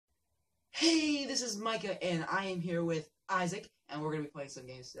Hey, this is Micah, and I am here with Isaac, and we're going to be playing some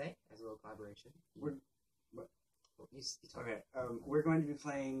games today as a little collaboration. We're going to be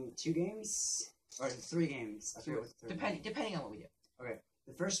playing 2 games, or 3 games. I forget what the third Depending on what we do. Okay,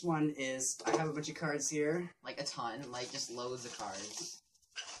 the first one is, I have a bunch of cards here. Like a ton, like just loads of cards.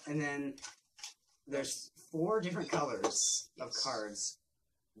 And then, there's 4 different colors of cards.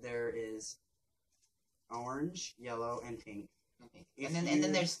 There is orange, yellow, and pink. Okay. And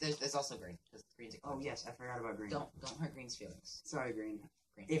then there's also green, because green's a color. Oh yes, I forgot about green. Don't hurt green's feelings. Sorry, green.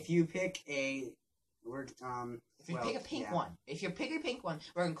 Green. If you pick a pick a pink one, if you pick a pink one,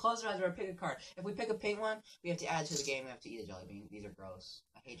 we're gonna close our eyes. We're gonna pick a card. If we pick a pink one, we have to add to the game. We have to eat a jelly bean. These are gross.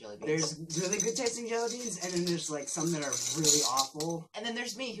 I hate jelly beans. There's really good tasting jelly beans, and then there's like some that are really awful. And then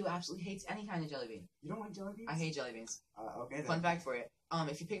there's me, who absolutely hates any kind of jelly bean. You don't like jelly beans? I hate jelly beans. Okay. Then. Fun fact for you.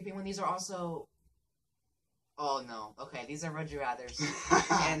 If you pick a pink one, these are also. Oh no. Okay, these are Would You Rathers.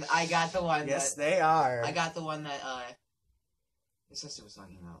 And I got the one yes, they are. I got the one that the sister was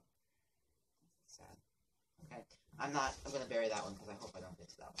talking about. Sad. Okay. I'm gonna bury that one because I hope I don't get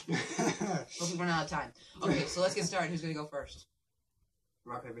to that one. Hope we run out of time. Okay, so let's get started. Who's gonna go first?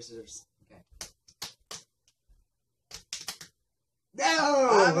 Rock, paper, scissors. Okay. No!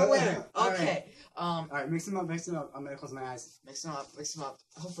 I'm a winner. Okay. Alright, mix them up. I'm gonna close my eyes. Mix them up.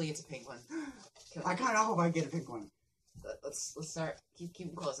 Hopefully it's a pink one. I kinda hope I get a pink one. Let's start. Keep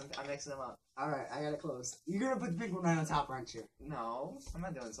them close. I'm mixing them up. Alright, I got it closed. You're gonna put the pink one right on top, aren't you? No, I'm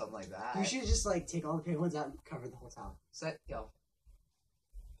not doing something like that. You should just like take all the pink ones out and cover the whole top. Set, go.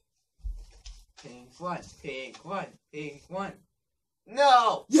 Pink one.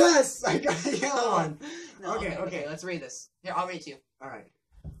 No! Yes! I got a yellow one! No, okay, let's read this. Here, I'll read it to you. Alright.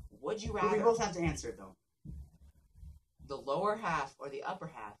 Would you But rather we both have to answer it though. the lower half or the upper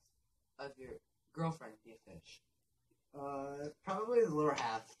half of your girlfriend be a fish? Probably the lower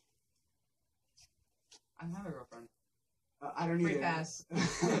half. I don't have a girlfriend. I don't Free either. pass.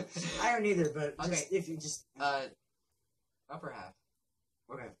 I don't either, but Okay. just, if you just... Upper half.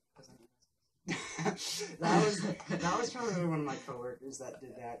 Okay. that was probably one of my coworkers that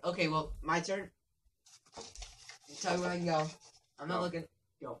did that. Okay, well, my turn. Tell me when I can go. I'm not looking.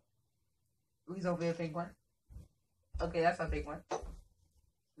 Go. Please don't be a pink one. Okay, that's not a pink one. Is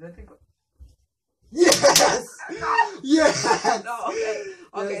that a pink one? Yes! Yes! No, okay.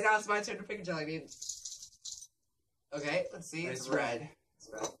 Okay, Yes. now it's my turn to pick a jelly bean. Okay, let's see. It's red. It's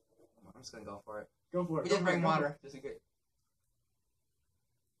red. I'm just gonna go for it. Go for it. We Go didn't for bring it, go for water. it. Just a good.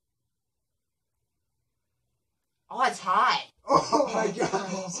 Oh, it's hot. Oh my gosh.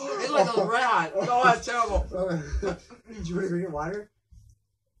 It's like a red hot. Oh, that's terrible. Did you want to get water?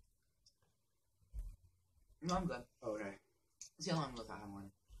 No, I'm good. Okay. Let's see how long I have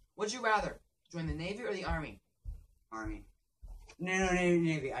one. Would you rather join the Navy or the Army? Army. No,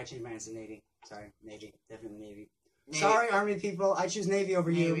 Navy. I changed my answer to Navy. Sorry, Navy. Definitely Navy. Navy. Sorry, Army people. I choose Navy over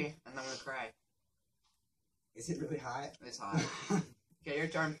you. Navy, and I'm gonna cry. Is it really hot? It's hot. Okay, your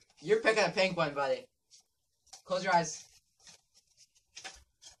turn. You're picking a pink one, buddy. Close your eyes.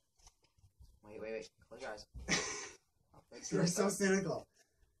 Wait. Close your eyes. You're so cynical.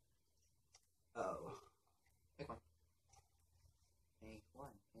 Oh. Pick one. Pink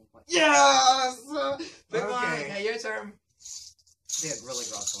one. Yes! Pick one. Okay, your turn. They had really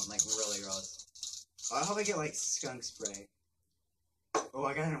gross one, like really gross. I hope I get like skunk spray. Oh,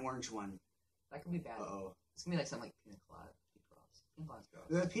 I got an orange one. That could be bad. Uh-oh. It's gonna be like something like pina colada. Pina colada's gross.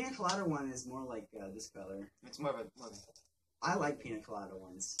 The pina colada one is more like this color. It's more of a. I like pina colada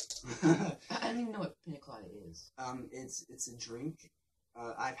ones. I don't even know what pina colada is. It's a drink.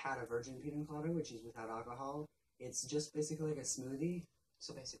 I've had a virgin pina colada, which is without alcohol. It's just basically like a smoothie.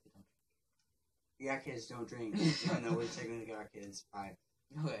 So basically, don't. Yeah, kids don't drink. Even though we technically are kids. Alright.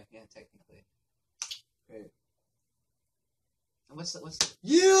 Okay, yeah, technically. Okay. And what's the?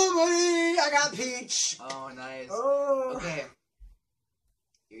 You, buddy! I got peach! Oh, nice. Oh! Okay.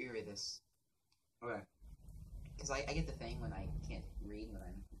 You read this. Okay. Because I get the thing when I can't read when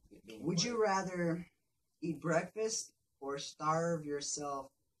I'm being Would recorded. you rather eat breakfast or starve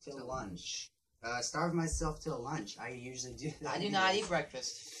yourself till lunch? Starve myself till lunch. I usually do that. I do not eat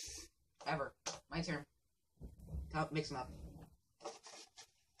breakfast. Ever. My turn. Mix them up.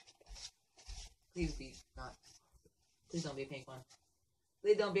 Please be not. Please don't be a pink one.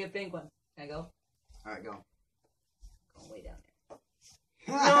 Please don't be a pink one. Can I go? Alright, go. Going way down there.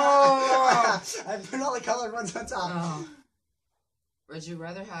 No! I put all the colored ones on top. Oh. Would you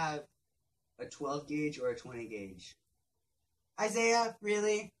rather have A 12 gauge or a 20 gauge? Isaiah,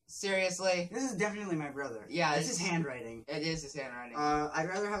 really? seriously? This is definitely my brother. Yeah, This is handwriting. It is his handwriting. I'd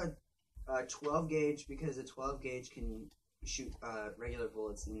rather have a 12 gauge because a 12 gauge can shoot regular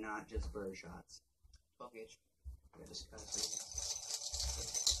bullets, not just bird shots. 12 gauge. I just got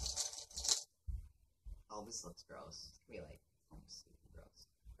Oh, this looks gross. We like almost gross.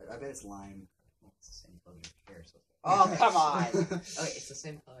 I bet it's lime. Well, it's the same color as your hair. So oh, come on! Okay, it's the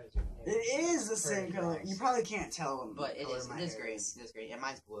same color as your hair. It is the same color. You probably can't tell, but it is green. It is green, and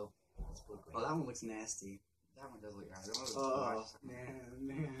mine's blue. It's blue green. Oh, that one looks nasty. That one does look nasty. Oh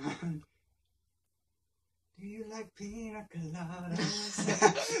man. Do you like pina coladas?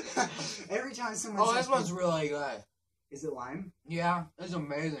 Every time someone says this one's really good. Is it lime? Yeah, it's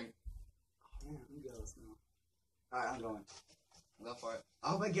amazing. Oh man, I'm jealous now. Alright, I'm going. Go for it. I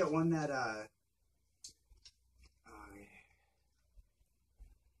hope I get one that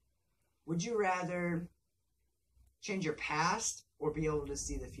would you rather change your past or be able to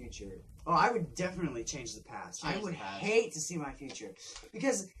see the future? Oh, I would definitely change the past. I would hate to see my future.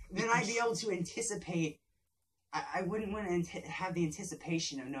 Because then I'd be able to anticipate. I wouldn't want to have the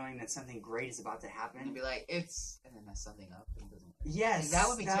anticipation of knowing that something great is about to happen. And be like, and then mess something up. And it doesn't work. Yes. Like, that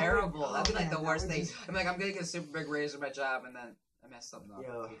would be terrible. That'd be like the worst thing. I'm like, I'm going to get a super big raise in my job, and then I mess something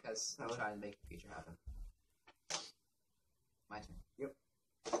up because I'm trying to make the future happen. My turn. Yep.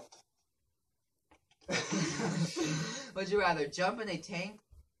 Would you rather jump in a tank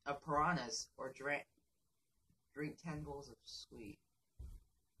of piranhas or drink 10 bowls of sweet?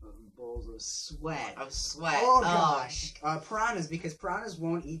 Bowls of sweat. Oh gosh. Piranhas, because piranhas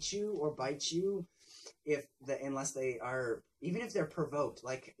won't eat you or bite you unless they are, even if they're provoked.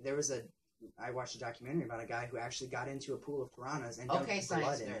 Like I watched a documentary about a guy who actually got into a pool of piranhas and dumped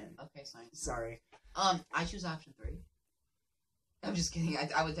blood in it. Okay, science. Sorry. I choose option 3. I'm just kidding.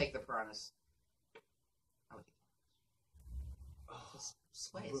 I would take the piranhas. I would take the piranhas.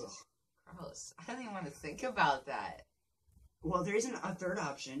 Sweat is just gross. I don't even want to think about that. Well, there isn't a third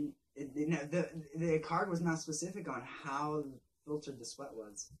option. The card was not specific on how filtered the sweat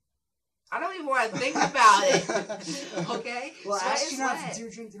was. I don't even want to think about it. Okay. Well, astronauts do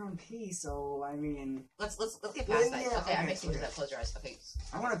drink their own pee, so I mean. Let's get past that. Yeah, okay, I'm making that. Close your eyes. Okay.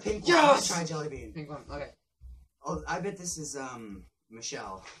 I want a pink one. Yes! Try jelly bean. Pink one. Okay. Oh, I bet this is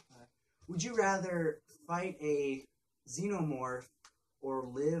Michelle. Would you rather fight a xenomorph or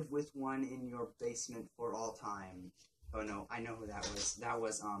live with one in your basement for all time? Oh no, I know who that was. That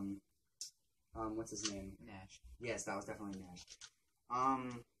was what's his name? Nash. Yes, that was definitely Nash.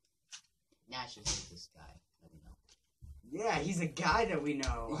 Nash is this guy that we know. Yeah, he's a guy that we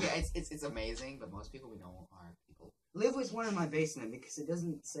know. Yeah, it's amazing, but most people we know are people. Live with one in my basement because it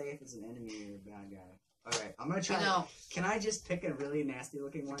doesn't say if it's an enemy or a bad guy. Alright, I'm gonna try. Can I just pick a really nasty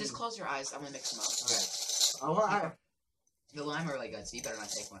looking one? Just close your eyes. I'm gonna mix them up. Okay. The lime are really good, so you better not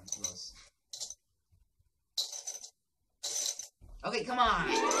take one of those. Okay, come on!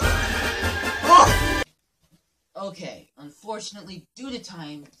 Oh! Okay, unfortunately, due to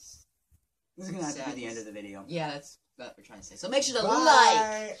time... This is gonna have to be the end of the video. Yeah, that's what we're trying to say. So make sure to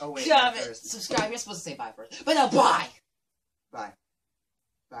like, comment, subscribe. You're supposed to say bye first. But no, bye! Bye.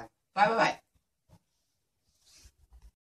 Bye.